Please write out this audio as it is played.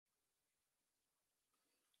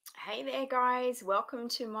Hey there, guys. Welcome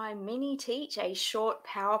to my mini teach, a short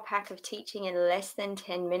power pack of teaching in less than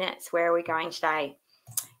 10 minutes. Where are we going today?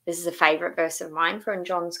 This is a favorite verse of mine from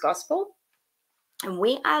John's Gospel. And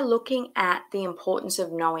we are looking at the importance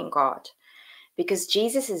of knowing God, because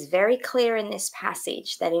Jesus is very clear in this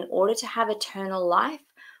passage that in order to have eternal life,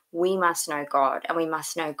 we must know God, and we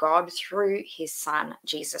must know God through his Son,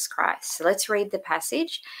 Jesus Christ. So let's read the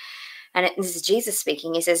passage. And this is Jesus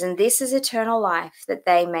speaking. He says, "And this is eternal life, that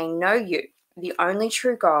they may know you, the only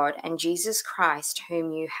true God, and Jesus Christ,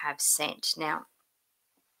 whom you have sent." Now,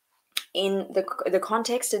 in the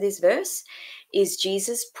context of this verse is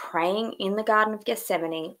Jesus praying in the Garden of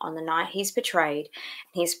Gethsemane on the night he's betrayed.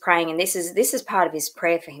 He's praying, and this is part of his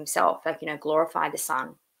prayer for himself, like, glorify the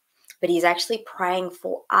Son. But he's actually praying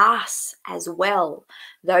for us as well,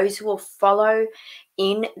 those who will follow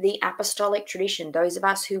in the apostolic tradition, those of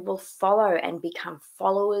us who will follow and become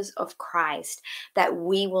followers of Christ, that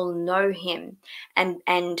we will know him,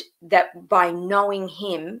 and that by knowing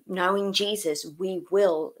him, knowing Jesus, we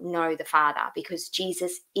will know the Father, because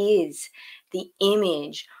Jesus is the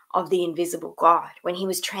image of the invisible God. When he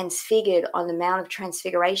was transfigured on the Mount of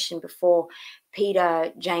Transfiguration before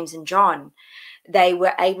Peter, James, and John, they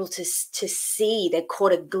were able to see, they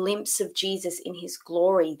caught a glimpse of Jesus in his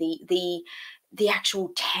glory, the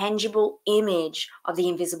actual tangible image of the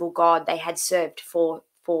invisible God they had served for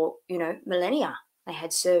millennia. They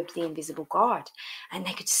had served the invisible God, and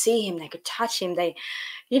they could see him, they could touch him, they,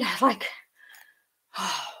 like,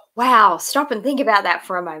 oh, wow, stop and think about that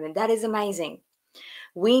for a moment. That is amazing.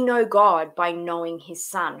 We know God by knowing his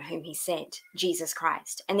Son, whom he sent, Jesus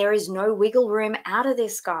Christ. And there is no wiggle room out of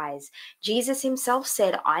this, guys. Jesus himself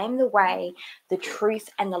said, "I am the way, the truth,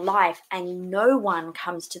 and the life, and no one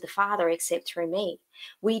comes to the Father except through me."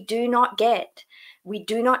 We do not get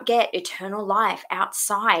eternal life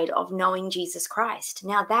outside of knowing Jesus Christ.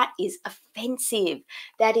 Now, that is offensive.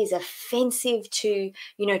 That is offensive to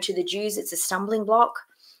the Jews. It's a stumbling block.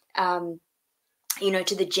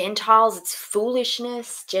 To the Gentiles, it's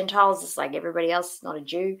foolishness. Gentiles is like everybody else, not a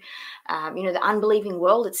Jew. The unbelieving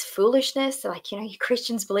world, it's foolishness. Like, you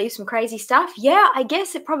Christians believe some crazy stuff. Yeah, I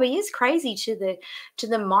guess it probably is crazy to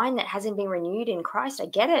the mind that hasn't been renewed in Christ. I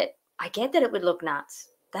get it. I get that it would look nuts.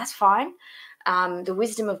 That's fine. The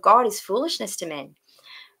wisdom of God is foolishness to men.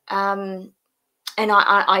 And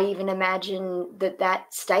I even imagine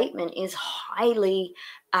that statement is highly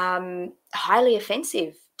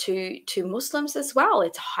offensive to Muslims as well.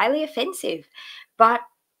 It's highly offensive. But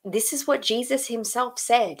this is what Jesus himself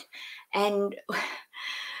said. And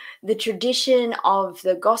the tradition of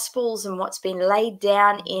the Gospels and what's been laid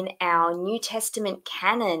down in our New Testament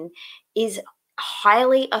canon is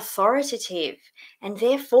highly authoritative. And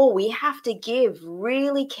therefore, we have to give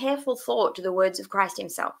really careful thought to the words of Christ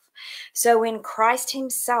himself. So when Christ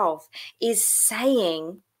himself is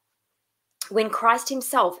saying,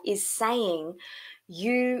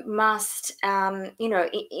 you must,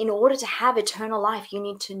 in order to have eternal life, you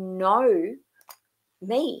need to know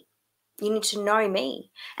me. You need to know me.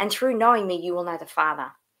 And through knowing me, you will know the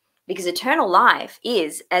Father. Because eternal life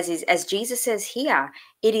is, as Jesus says here,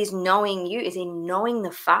 it is knowing you, is in knowing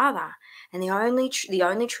the Father, and the only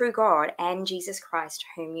true God, and Jesus Christ,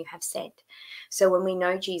 whom you have sent. So when we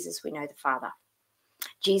know Jesus, we know the Father.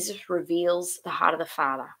 Jesus reveals the heart of the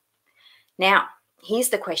Father. Now, here's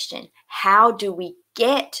the question. How do we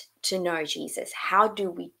get to know Jesus? How do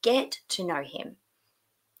we get to know him?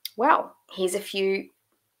 Well, here's a few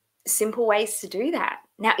simple ways to do that.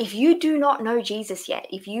 Now, if you do not know Jesus yet,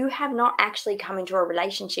 if you have not actually come into a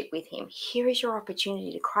relationship with him, here is your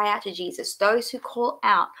opportunity to cry out to Jesus. Those who call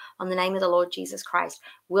out on the name of the Lord Jesus Christ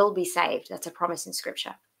will be saved. That's a promise in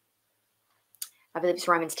Scripture. I believe it's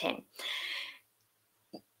Romans 10.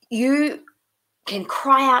 You can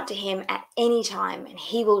cry out to him at any time, and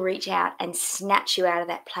he will reach out and snatch you out of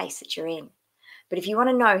that place that you're in. But if you want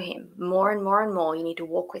to know him more and more and more, you need to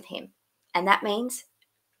walk with him. And that means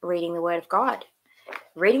reading the Word of God.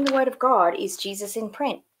 Reading the Word of God is Jesus in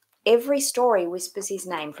print. Every story whispers his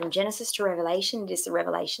name. From Genesis to Revelation, it is the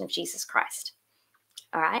revelation of Jesus Christ.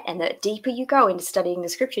 All right? And the deeper you go into studying the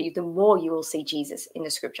Scripture, the more you will see Jesus in the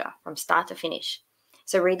Scripture from start to finish.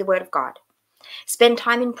 So read the Word of God. Spend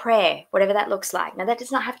time in prayer, whatever that looks like. Now, that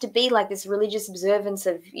does not have to be like this religious observance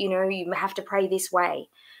of, you have to pray this way.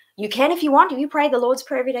 You can if you want. If you pray the Lord's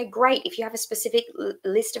Prayer every day, great. If you have a specific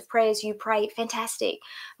list of prayers you pray, fantastic.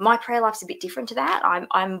 My prayer life's a bit different to that.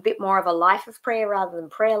 I'm a bit more of a life of prayer rather than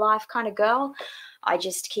prayer life kind of girl. I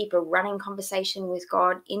just keep a running conversation with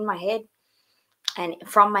God in my head and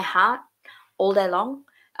from my heart all day long.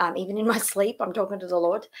 Even in my sleep, I'm talking to the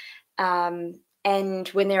Lord. And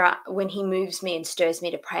when he moves me and stirs me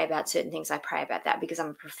to pray about certain things, I pray about that because I'm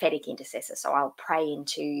a prophetic intercessor. So I'll pray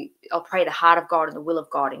the heart of God and the will of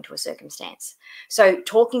God into a circumstance. So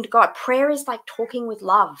talking to God, prayer is like talking with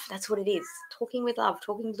love. That's what it is. Talking with love,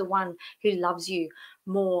 talking to the one who loves you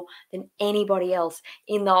more than anybody else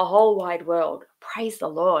in the whole wide world. Praise the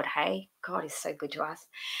Lord. Hey, God is so good to us.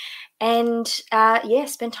 And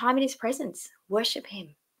spend time in his presence, worship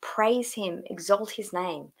him, praise him, exalt his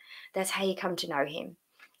name. That's how you come to know him.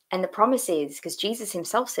 And the promise is, because Jesus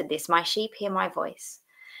himself said this, my sheep hear my voice.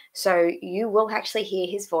 So you will actually hear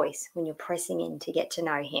his voice when you're pressing in to get to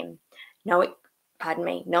know him.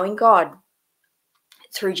 Knowing God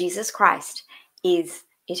through Jesus Christ is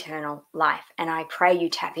eternal life. And I pray you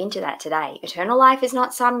tap into that today. Eternal life is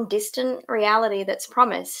not some distant reality that's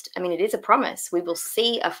promised. I mean, it is a promise. We will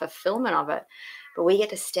see a fulfillment of it, but we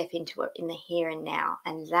get to step into it in the here and now.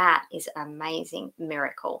 And that is an amazing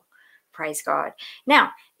miracle. Praise God.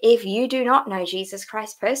 Now, if you do not know Jesus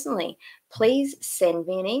Christ personally, please send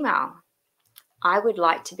me an email. I would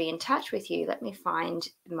like to be in touch with you. Let me find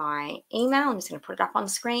my email. I'm just going to put it up on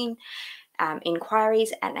screen.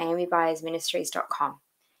 Inquiries@naomibyesministries.com.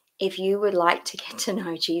 If you would like to get to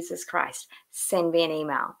know Jesus Christ, send me an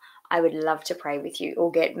email. I would love to pray with you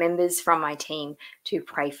or get members from my team to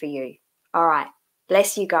pray for you. All right.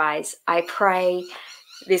 Bless you guys. I pray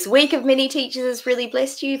this week of mini teachers has really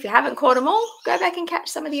blessed you. If you haven't caught them all, go back and catch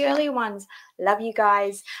some of the earlier ones. Love you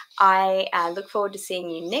guys. I look forward to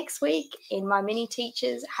seeing you next week in my mini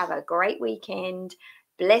teachers. Have a great weekend.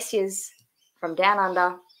 Bless yous from down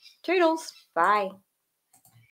under. Toodles. Bye.